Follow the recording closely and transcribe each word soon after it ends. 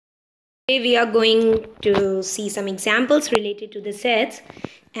Today we are going to see some examples related to the sets,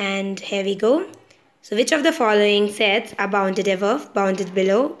 and here we go. So which of the following sets are bounded above, bounded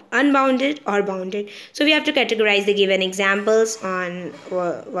below, unbounded or bounded? So we have to categorize the given examples on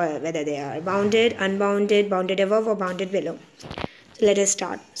whether they are bounded, unbounded, bounded above or bounded below. So let us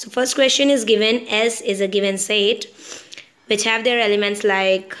start. So first question is given. S is a given set which have their elements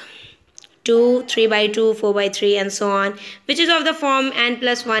like 2, 3 by 2, 4 by 3 and so on, which is of the form n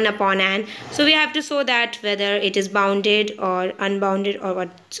plus 1 upon n. So we have to show that whether it is bounded or unbounded or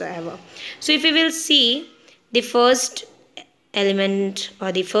whatsoever. So if we will see the first element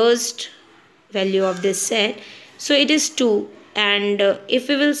or the first value of this set, so it is 2, and if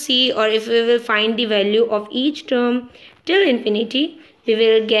we will see or if we will find the value of each term till infinity, we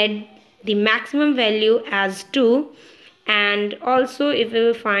will get the maximum value as 2. And also if we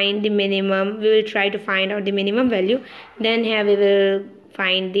will find the minimum, we will try to find out the minimum value, then here we will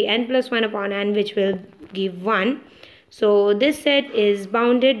find the n plus 1 upon n, which will give 1. So this set is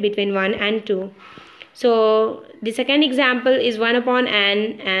bounded between 1 and 2. So the second example is 1 upon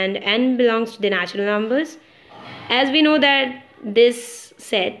n, and n belongs to the natural numbers. As we know that this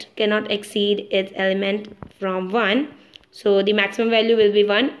set cannot exceed its element from 1, so the maximum value will be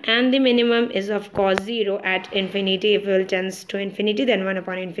 1 and the minimum is of course 0 at infinity. If it tends to infinity, then 1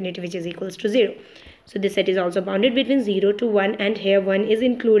 upon infinity, which is equals to 0. So this set is also bounded between 0 to 1, and here 1 is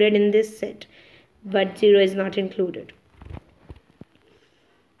included in this set but 0 is not included.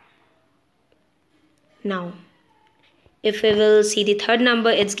 Now if we will see the third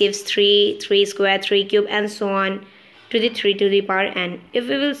number, it gives 3, 3 square, 3 cube and so on to the 3 to the power n. If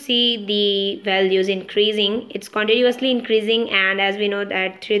we will see the values increasing, it's continuously increasing, and as we know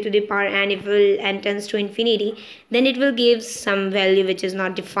that 3 to the power n, if n tends to infinity, then it will give some value which is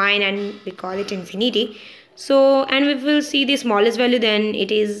not defined and we call it infinity. So, and if we will see the smallest value, then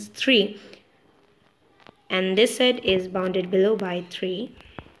it is 3, and this set is bounded below by 3,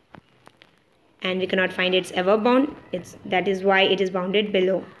 and we cannot find its ever bound. That is why it is bounded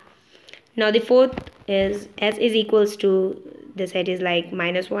below. Now the fourth is S is equals to, the set is like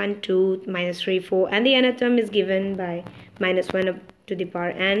minus 1, 2, minus 3, 4, and the nth term is given by minus 1 up to the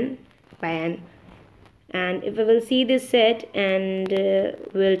power n by n. And if we will see this set and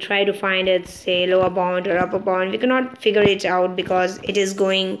we'll try to find its say lower bound or upper bound, we cannot figure it out because it is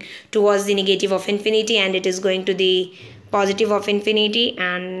going towards the negative of infinity and it is going to the positive of infinity,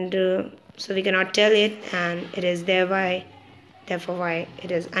 and so we cannot tell it, and it is therefore why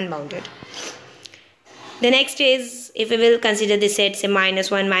it is unbounded. The next is, if we will consider the set say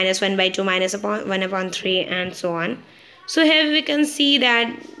minus 1 by 2, minus 1 upon 3 and so on. So here we can see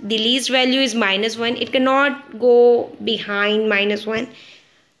that the least value is minus 1. It cannot go behind minus 1,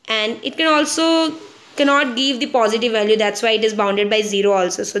 and it can also cannot give the positive value. That's why it is bounded by 0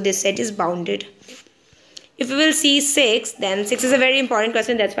 also. So this set is bounded. If we will see 6, then 6 is a very important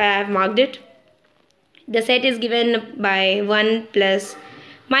question. That's why I have marked it. The set is given by 1 plus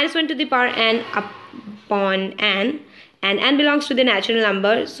minus 1 to the power n upon n, and n belongs to the natural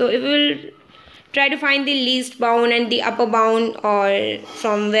number. So if we will try to find the least bound and the upper bound, or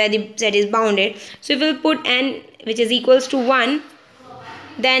from where the set is bounded, so if we will put n which is equals to 1,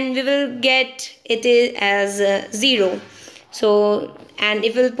 then we will get it as 0. So, and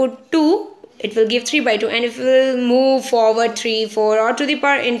if we will put 2, it will give 3 by 2, and if we will move forward 3, 4 or to the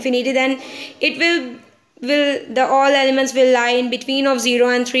power infinity, then it will all elements will lie in between of 0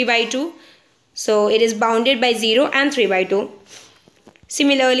 and 3 by 2. So it is bounded by 0 and 3 by 2.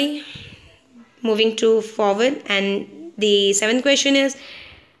 Similarly, moving to forward, and the seventh question is,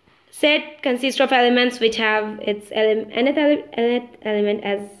 set consists of elements which have its nth element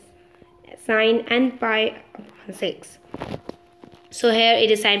as sine n pi upon 6. So here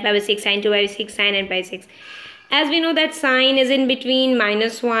it is sine pi by 6, sine 2 by 6, sine n by 6. As we know that sine is in between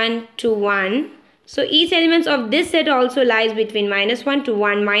minus 1 to 1. So each element of this set also lies between minus 1 to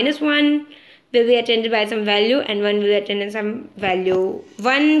 1. Minus 1 will be attended by some value and 1 will be attended some value.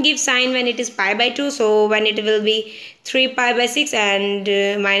 1 gives sine when it is pi by 2. So when it will be 3 pi by 6,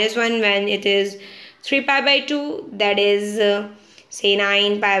 and minus 1 when it is 3 pi by 2, that is say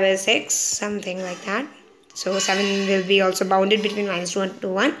 9 pi by 6, something like that. So 7 will be also bounded between minus 1 to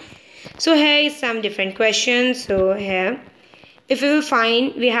 1. So here is some different questions. So here, if we will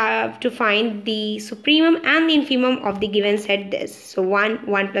find, we have to find the supremum and the infimum of the given set this. So 1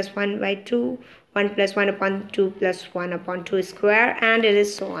 plus 1 by 2, 1 plus 1 upon 2 plus 1 upon 2 square, and it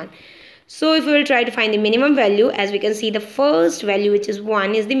is so on. So if we will try to find the minimum value, as we can see the first value, which is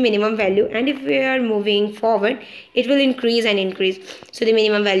 1, is the minimum value, and if we are moving forward, it will increase and increase. So the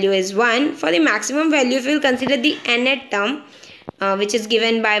minimum value is 1. For the maximum value, if we will consider the nth term, which is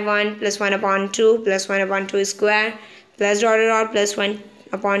given by 1 plus 1 upon 2 plus 1 upon 2 square plus dot dot dot plus 1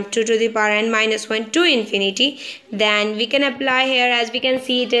 upon 2 to the power n minus 1 to infinity. Then we can apply here, as we can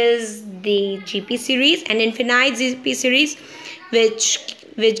see, it is the GP series and infinite GP series, which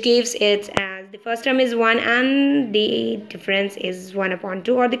gives it as the first term is 1 and the difference is 1 upon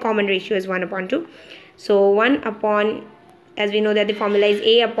 2, or the common ratio is 1 upon 2. So 1 upon, as we know that the formula is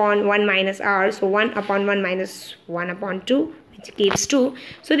a upon 1 minus r, so 1 upon 1 minus 1 upon 2, which gives 2.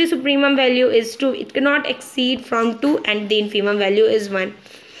 So the supremum value is 2. It cannot exceed from 2 and the infimum value is 1.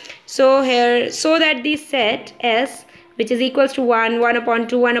 So here, so that the set S, which is equals to 1, 1 upon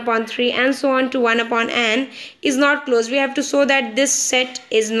 2, 1 upon 3 and so on to 1 upon n, is not closed. We have to show that this set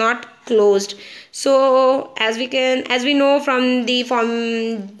is not closed. So as we know from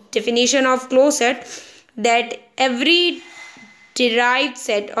the definition of closed set, that every derived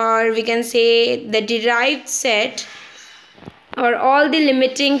set, or we can say the derived set, or all the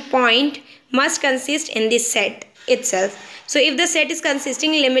limiting point must consist in the set itself. So if the set is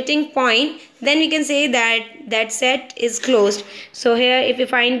consisting limiting point, then we can say that that set is closed. So here if we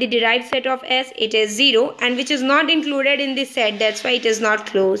find the derived set of S, it is 0, and which is not included in the set, that's why it is not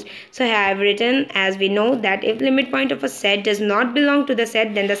closed. So here I have written, as we know, that if limit point of a set does not belong to the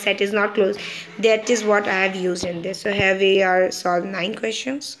set, then the set is not closed. That is what I have used in this. So here we are solved 9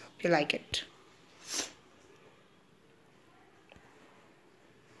 questions. Hope you like it.